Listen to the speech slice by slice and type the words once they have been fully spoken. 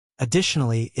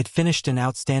Additionally, it finished an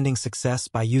outstanding success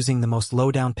by using the most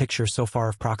low-down picture so far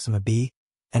of Proxima b,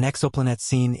 an exoplanet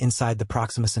seen inside the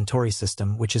Proxima Centauri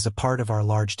system, which is a part of our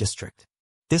large district.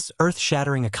 This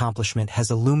earth-shattering accomplishment has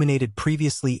illuminated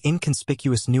previously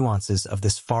inconspicuous nuances of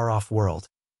this far-off world,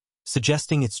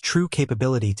 suggesting its true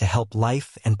capability to help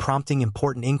life and prompting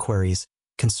important inquiries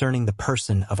concerning the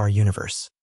person of our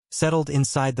universe. Settled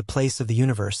inside the place of the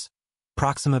universe,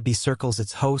 Proxima b circles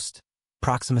its host,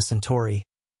 Proxima Centauri,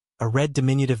 a red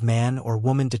diminutive man or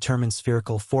woman-determined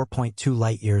spherical 4.2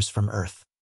 light-years from Earth.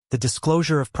 The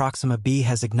disclosure of Proxima b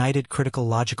has ignited critical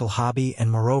logical hobby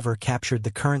and moreover captured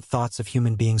the current thoughts of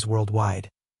human beings worldwide,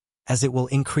 as it will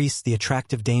increase the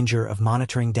attractive danger of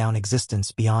monitoring down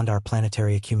existence beyond our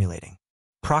planetary accumulating.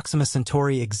 Proxima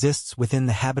Centauri exists within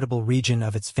the habitable region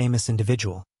of its famous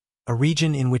individual, a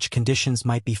region in which conditions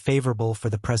might be favorable for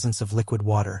the presence of liquid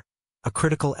water, a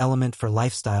critical element for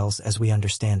lifestyles as we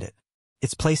understand it.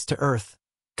 Its place to Earth,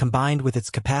 combined with its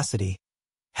capacity,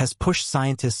 has pushed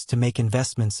scientists to make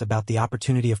investments about the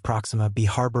opportunity of Proxima b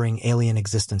harboring alien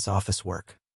existence office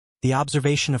work. The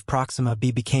observation of Proxima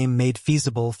b became made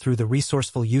feasible through the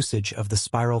resourceful usage of the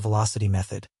spiral velocity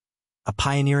method, a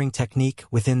pioneering technique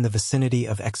within the vicinity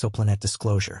of exoplanet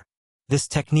disclosure. This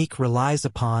technique relies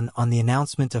upon the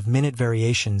announcement of minute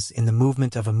variations in the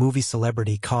movement of a movie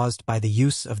celebrity caused by the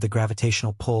use of the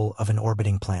gravitational pull of an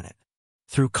orbiting planet.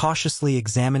 Through cautiously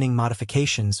examining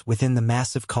modifications within the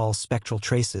massive Call spectral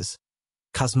traces,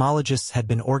 cosmologists had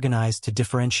been organized to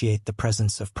differentiate the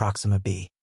presence of Proxima b.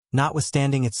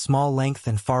 Notwithstanding its small length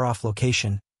and far-off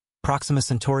location, Proxima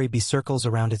Centauri b circles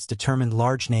around its determined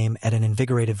large name at an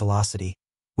invigorated velocity,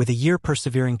 with a year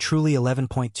persevering truly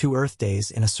 11.2 Earth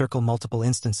days in a circle multiple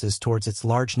instances towards its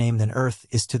large name than Earth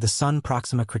is to the Sun.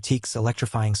 Proxima critiques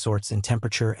electrifying sorts in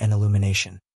temperature and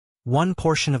illumination. One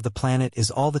portion of the planet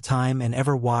is all the time and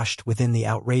ever washed within the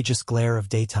outrageous glare of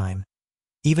daytime,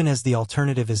 even as the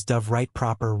alternative is dove right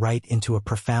proper right into a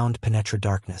profound penetra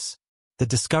darkness. The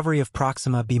discovery of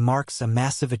Proxima b marks a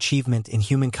massive achievement in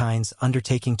humankind's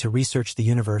undertaking to research the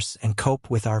universe and cope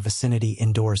with our vicinity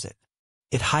indoors it.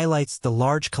 It highlights the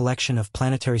large collection of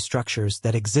planetary structures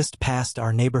that exist past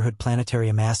our neighborhood planetary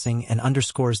amassing and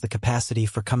underscores the capacity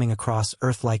for coming across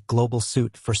Earth-like global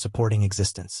suit for supporting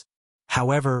existence.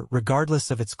 However,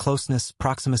 regardless of its closeness,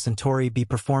 Proxima Centauri b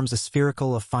performs a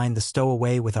spherical of find the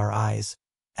stowaway with our eyes,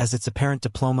 as its apparent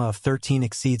diploma of 13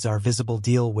 exceeds our visible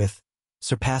deal with,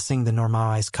 surpassing the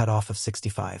normalized cutoff of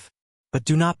 65. But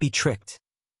do not be tricked,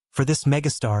 for this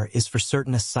megastar is for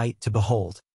certain a sight to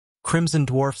behold. Crimson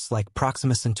dwarfs like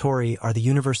Proxima Centauri are the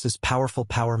universe's powerful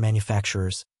power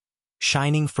manufacturers,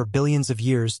 shining for billions of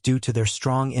years due to their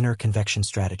strong inner convection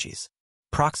strategies.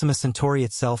 Proxima Centauri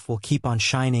itself will keep on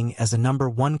shining as a number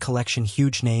one collection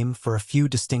huge name for a few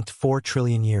distinct 4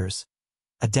 trillion years,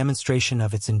 a demonstration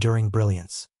of its enduring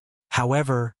brilliance.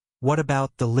 However, what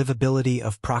about the livability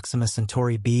of Proxima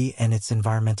Centauri b and its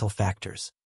environmental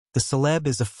factors? The celeb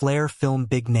is a flare film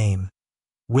big name,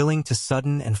 willing to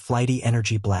sudden and flighty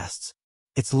energy blasts.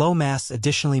 Its low mass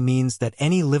additionally means that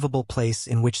any livable place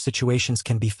in which situations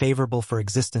can be favorable for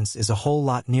existence is a whole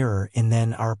lot nearer in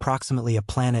than are approximately a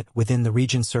planet within the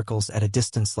region circles at a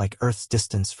distance like Earth's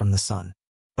distance from the Sun.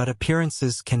 But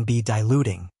appearances can be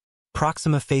diluting.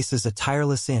 Proxima faces a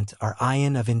tireless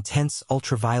ion of intense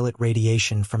ultraviolet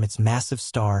radiation from its massive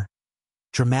star,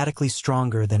 dramatically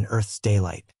stronger than Earth's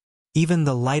daylight. Even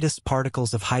the lightest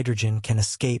particles of hydrogen can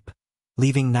escape,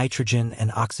 leaving nitrogen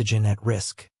and oxygen at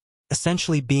risk.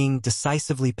 Essentially being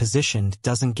decisively positioned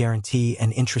doesn't guarantee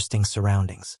an interesting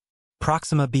surroundings.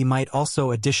 Proxima b might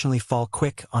also additionally fall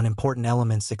quick on important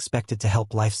elements expected to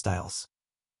help lifestyles,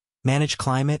 manage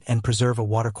climate and preserve a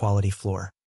water quality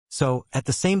floor. So, at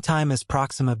the same time as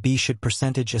Proxima b should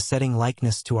percentage a setting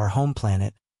likeness to our home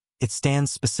planet, it stands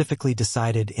specifically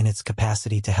decided in its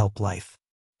capacity to help life.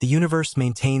 The universe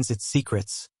maintains its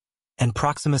secrets, and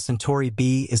Proxima Centauri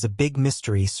b is a big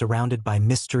mystery surrounded by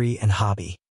mystery and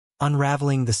hobby.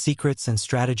 Unraveling the secrets and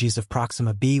strategies of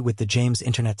Proxima b with the James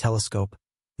Webb Telescope,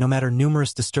 no matter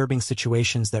numerous disturbing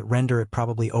situations that render it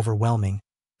probably overwhelming,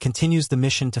 continues the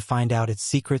mission to find out its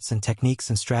secrets and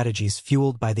techniques and strategies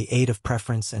fueled by the aid of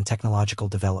preference and technological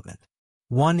development.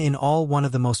 One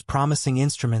of the most promising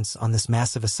instruments on this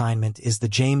massive assignment is the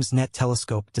James Webb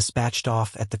Telescope dispatched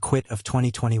off at the quit of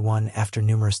 2021 after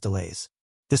numerous delays.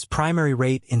 This primary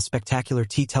rate in spectacular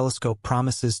T telescope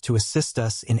promises to assist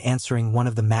us in answering one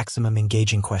of the maximum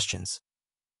engaging questions.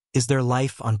 Is there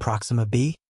life on Proxima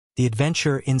b? The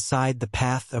adventure inside the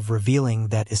path of revealing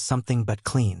that is something but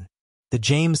clean. The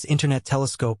James Webb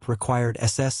Telescope required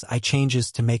SSI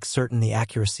changes to make certain the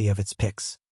accuracy of its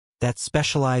picks. that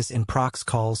specialize in prox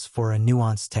calls for a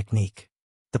nuanced technique.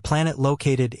 The planet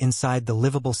located inside the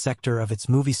livable sector of its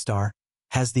movie star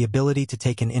has the ability to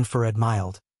take an infrared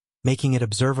mild, making it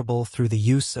observable through the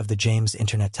use of the James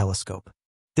Internet Telescope.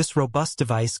 This robust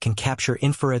device can capture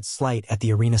infrared light at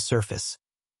the arena surface,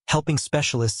 helping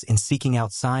specialists in seeking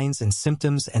out signs and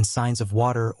symptoms and signs of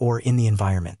water or in the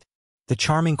environment. The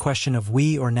charming question of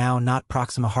we or now not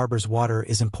Proxima harbors water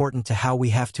is important to how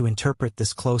we have to interpret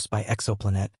this close-by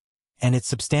exoplanet, and it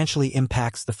substantially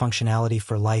impacts the functionality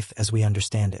for life as we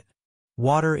understand it.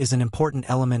 Water is an important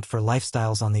element for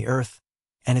lifestyles on the Earth,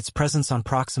 and its presence on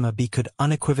Proxima b could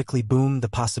unequivocally boom the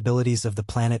possibilities of the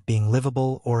planet being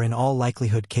livable or in all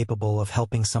likelihood capable of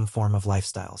helping some form of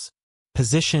lifestyles.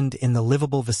 Positioned in the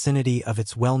livable vicinity of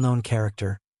its well-known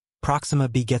character, Proxima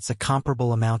b gets a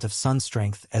comparable amount of sun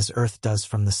strength as Earth does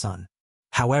from the Sun.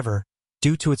 However,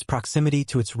 due to its proximity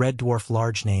to its red dwarf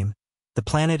large name, the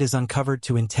planet is uncovered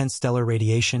to intense stellar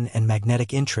radiation and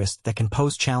magnetic interest that can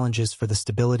pose challenges for the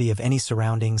stability of any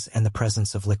surroundings and the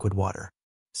presence of liquid water.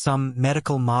 Some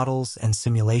medical models and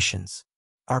simulations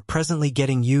are presently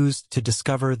getting used to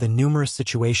discover the numerous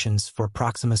situations for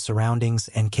Proxima's surroundings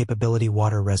and capability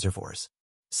water reservoirs.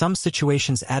 Some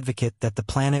situations advocate that the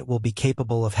planet will be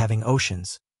capable of having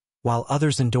oceans, while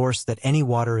others endorse that any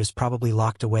water is probably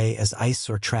locked away as ice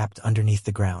or trapped underneath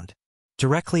the ground.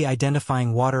 Directly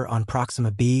identifying water on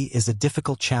Proxima b is a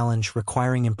difficult challenge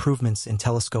requiring improvements in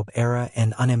telescope era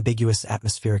and unambiguous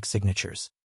atmospheric signatures.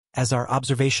 As our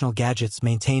observational gadgets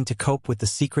maintain to cope with the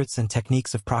secrets and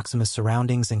techniques of Proxima's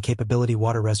surroundings and capability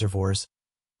water reservoirs,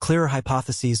 clearer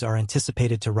hypotheses are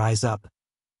anticipated to rise up,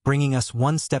 bringing us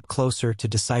one step closer to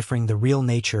deciphering the real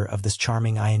nature of this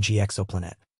charming ING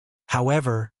exoplanet.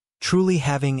 However, truly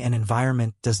having an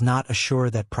environment does not assure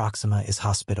that Proxima is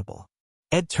hospitable.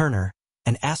 Ed Turner,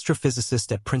 an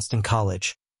astrophysicist at Princeton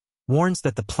College, warns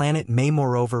that the planet may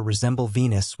moreover resemble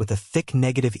Venus with a thick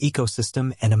negative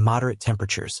ecosystem and moderate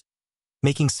temperatures,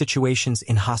 making situations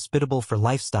inhospitable for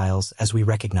lifestyles as we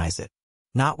recognize it.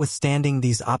 Notwithstanding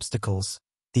these obstacles,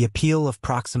 the appeal of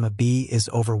Proxima b is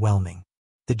overwhelming.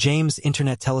 The James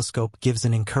Internet Telescope gives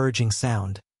an encouraging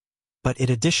sound, but it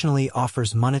additionally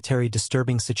offers monetary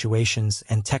disturbing situations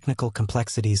and technical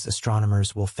complexities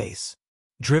astronomers will face.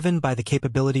 Driven by the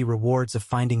capability rewards of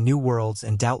finding new worlds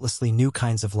and doubtlessly new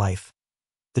kinds of life,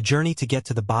 the journey to get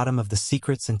to the bottom of the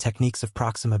secrets and techniques of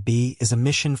Proxima b is a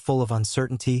mission full of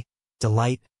uncertainty,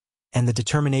 delight, and the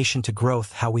determination to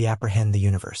growth how we apprehend the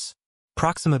universe.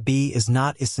 Proxima b is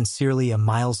not as sincerely a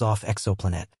miles-off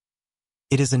exoplanet.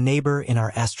 It is a neighbor in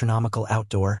our astronomical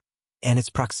outdoor, and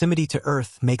its proximity to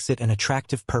Earth makes it an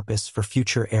attractive purpose for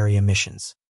future area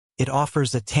missions. It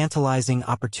offers a tantalizing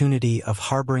opportunity of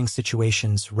harboring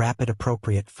situations rapid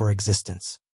appropriate for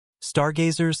existence.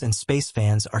 Stargazers and space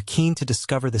fans are keen to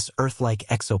discover this Earth-like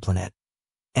exoplanet,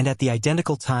 and at the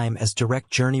identical time as direct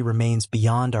journey remains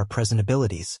beyond our present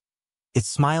abilities, it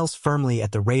smiles firmly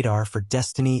at the radar for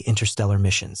Destiny interstellar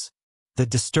missions. The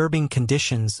disturbing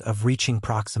conditions of reaching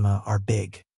Proxima are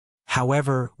big.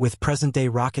 However, with present-day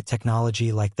rocket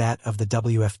technology like that of the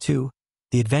WF-2,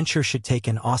 the adventure should take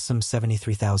an awesome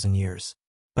 73,000 years.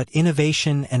 But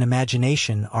innovation and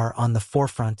imagination are on the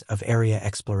forefront of area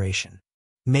exploration.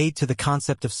 Made to the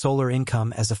concept of solar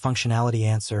income as a functionality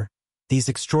answer, these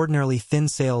extraordinarily thin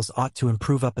sails ought to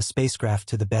improve up a spacecraft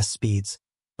to the best speeds,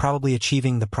 probably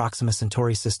achieving the Proxima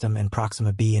Centauri system and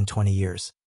Proxima b in 20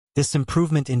 years. This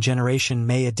improvement in generation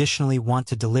may additionally want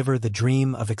to deliver the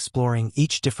dream of exploring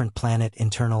each different planet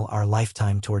internal our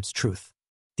lifetime towards truth.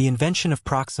 The invention of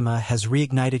Proxima has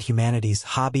reignited humanity's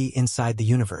hobby inside the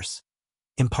universe,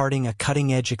 imparting a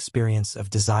cutting-edge experience of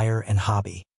desire and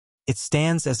hobby. It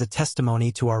stands as a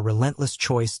testimony to our relentless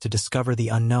choice to discover the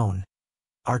unknown,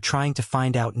 our trying to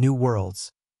find out new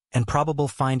worlds, and probable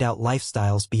find out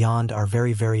lifestyles beyond our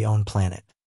very own planet.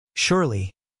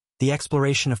 Surely, the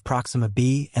exploration of Proxima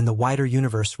b and the wider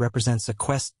universe represents a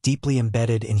quest deeply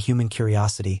embedded in human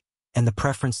curiosity and the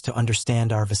preference to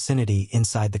understand our vicinity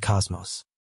inside the cosmos.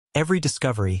 Every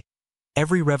discovery,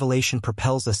 every revelation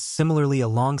propels us similarly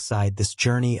alongside this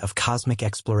journey of cosmic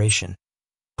exploration,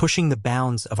 pushing the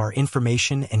bounds of our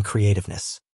information and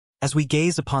creativeness. As we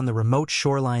gaze upon the remote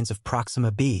shorelines of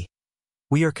Proxima b,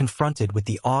 we are confronted with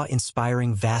the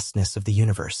awe-inspiring vastness of the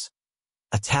universe,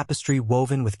 a tapestry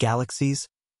woven with galaxies,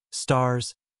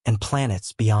 stars, and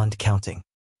planets beyond counting.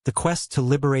 The quest to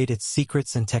liberate its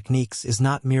secrets and techniques is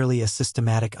not merely a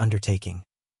systematic undertaking,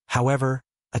 however,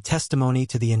 a testimony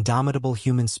to the indomitable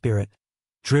human spirit,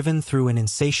 driven through an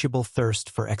insatiable thirst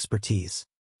for expertise.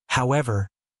 However,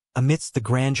 amidst the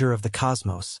grandeur of the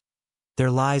cosmos,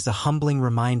 there lies a humbling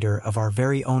reminder of our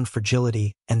very own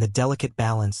fragility and the delicate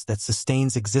balance that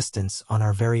sustains existence on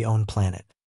our very own planet.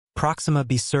 Proxima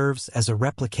b serves as a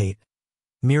replicate,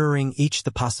 mirroring each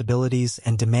the possibilities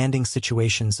and demanding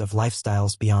situations of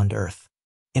lifestyles beyond Earth.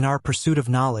 In our pursuit of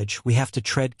knowledge, we have to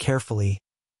tread carefully,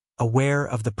 aware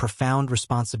of the profound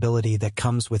responsibility that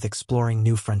comes with exploring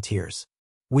new frontiers.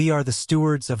 We are the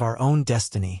stewards of our own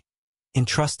destiny,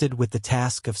 entrusted with the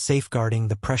task of safeguarding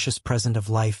the precious present of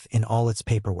life in all its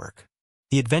paperwork.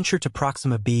 The adventure to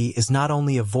Proxima b is not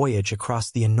only a voyage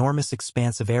across the enormous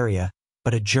expanse of area,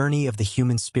 but a journey of the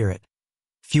human spirit,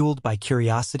 fueled by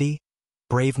curiosity,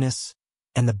 braveness,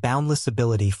 and the boundless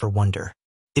ability for wonder.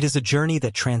 It is a journey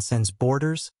that transcends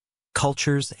borders,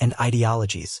 cultures, and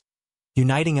ideologies,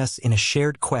 uniting us in a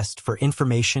shared quest for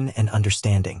information and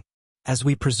understanding. As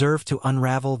we preserve to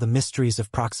unravel the mysteries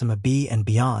of Proxima b and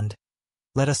beyond,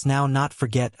 let us now not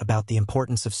forget about the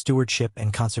importance of stewardship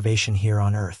and conservation here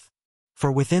on Earth. For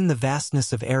within the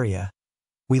vastness of area,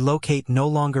 we locate no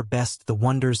longer best the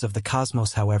wonders of the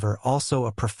cosmos, however, also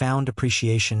a profound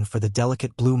appreciation for the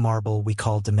delicate blue marble we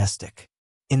call domestic.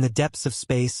 In the depths of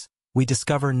space, we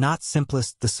discover not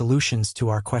simplest the solutions to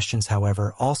our questions,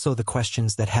 however, also the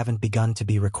questions that haven't begun to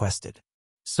be requested.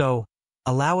 So,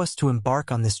 allow us to embark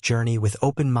on this journey with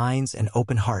open minds and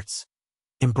open hearts,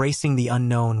 embracing the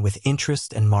unknown with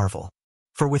interest and marvel.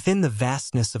 For within the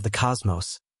vastness of the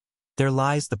cosmos, there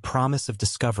lies the promise of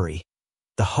discovery,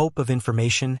 the hope of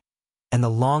information, and the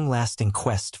long-lasting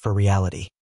quest for reality.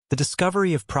 The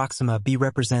discovery of Proxima b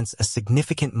represents a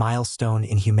significant milestone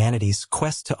in humanity's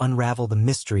quest to unravel the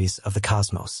mysteries of the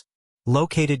cosmos.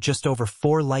 Located just over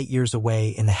 4 light-years away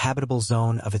in the habitable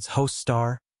zone of its host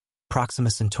star, Proxima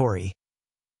Centauri,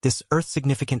 this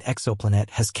Earth-significant exoplanet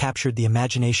has captured the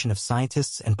imagination of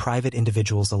scientists and private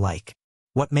individuals alike.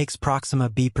 What makes Proxima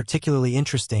b particularly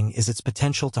interesting is its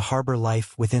potential to harbor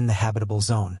life within the habitable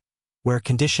zone, where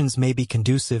conditions may be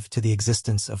conducive to the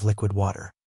existence of liquid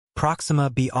water. Proxima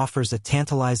b offers a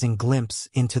tantalizing glimpse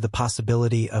into the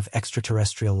possibility of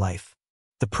extraterrestrial life.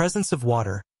 The presence of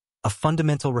water, a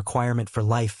fundamental requirement for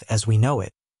life as we know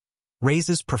it,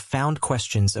 raises profound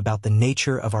questions about the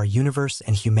nature of our universe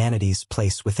and humanity's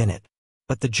place within it.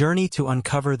 But the journey to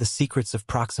uncover the secrets of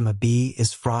Proxima b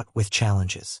is fraught with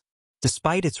challenges.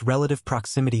 Despite its relative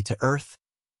proximity to Earth,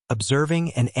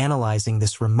 observing and analyzing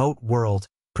this remote world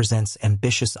presents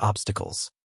ambitious obstacles.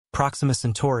 Proxima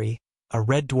Centauri, a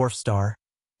red dwarf star,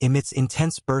 emits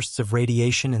intense bursts of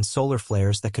radiation and solar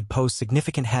flares that could pose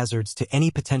significant hazards to any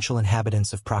potential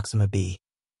inhabitants of Proxima b.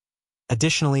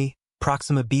 Additionally,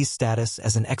 Proxima b's status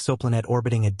as an exoplanet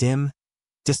orbiting a dim,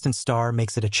 distant star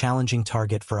makes it a challenging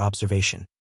target for observation.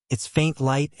 Its faint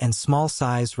light and small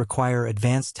size require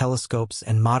advanced telescopes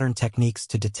and modern techniques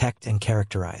to detect and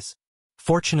characterize.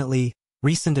 Fortunately,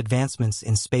 recent advancements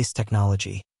in space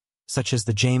technology, such as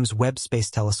the James Webb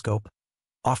Space Telescope,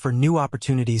 offer new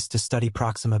opportunities to study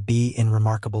Proxima b in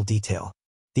remarkable detail.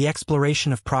 The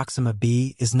exploration of Proxima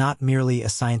b is not merely a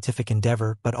scientific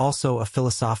endeavor but also a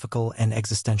philosophical and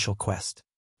existential quest.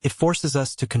 It forces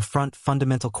us to confront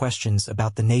fundamental questions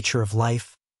about the nature of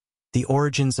life, the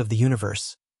origins of the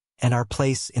universe, and our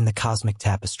place in the cosmic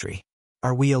tapestry.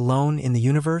 Are we alone in the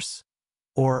universe?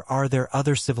 Or are there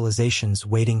other civilizations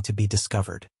waiting to be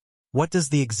discovered? What does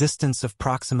the existence of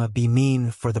Proxima b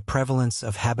mean for the prevalence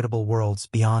of habitable worlds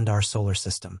beyond our solar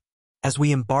system? As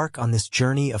we embark on this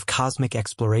journey of cosmic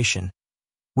exploration,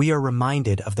 we are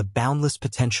reminded of the boundless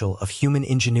potential of human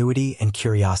ingenuity and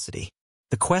curiosity.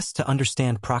 The quest to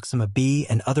understand Proxima b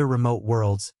and other remote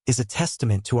worlds is a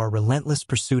testament to our relentless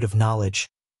pursuit of knowledge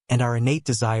and our innate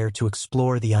desire to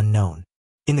explore the unknown.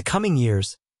 In the coming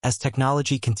years, as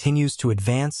technology continues to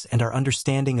advance and our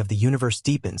understanding of the universe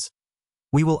deepens,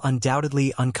 we will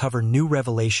undoubtedly uncover new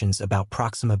revelations about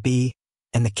Proxima b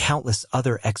and the countless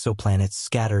other exoplanets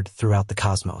scattered throughout the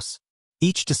cosmos.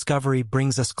 Each discovery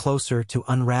brings us closer to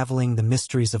unraveling the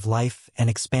mysteries of life and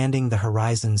expanding the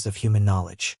horizons of human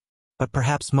knowledge. But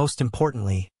perhaps most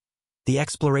importantly, the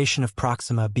exploration of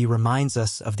Proxima b reminds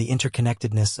us of the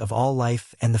interconnectedness of all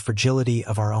life and the fragility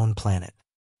of our own planet.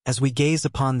 As we gaze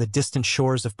upon the distant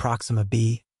shores of Proxima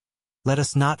b, let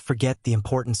us not forget the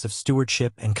importance of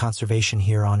stewardship and conservation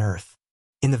here on Earth.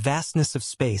 In the vastness of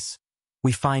space,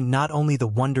 we find not only the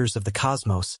wonders of the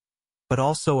cosmos, but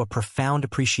also a profound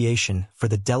appreciation for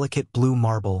the delicate blue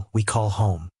marble we call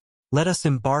home. Let us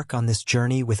embark on this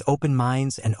journey with open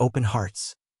minds and open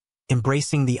hearts,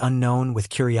 embracing the unknown with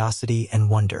curiosity and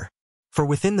wonder. For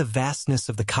within the vastness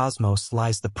of the cosmos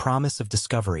lies the promise of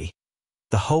discovery,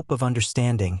 the hope of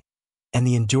understanding, and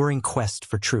the enduring quest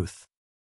for truth.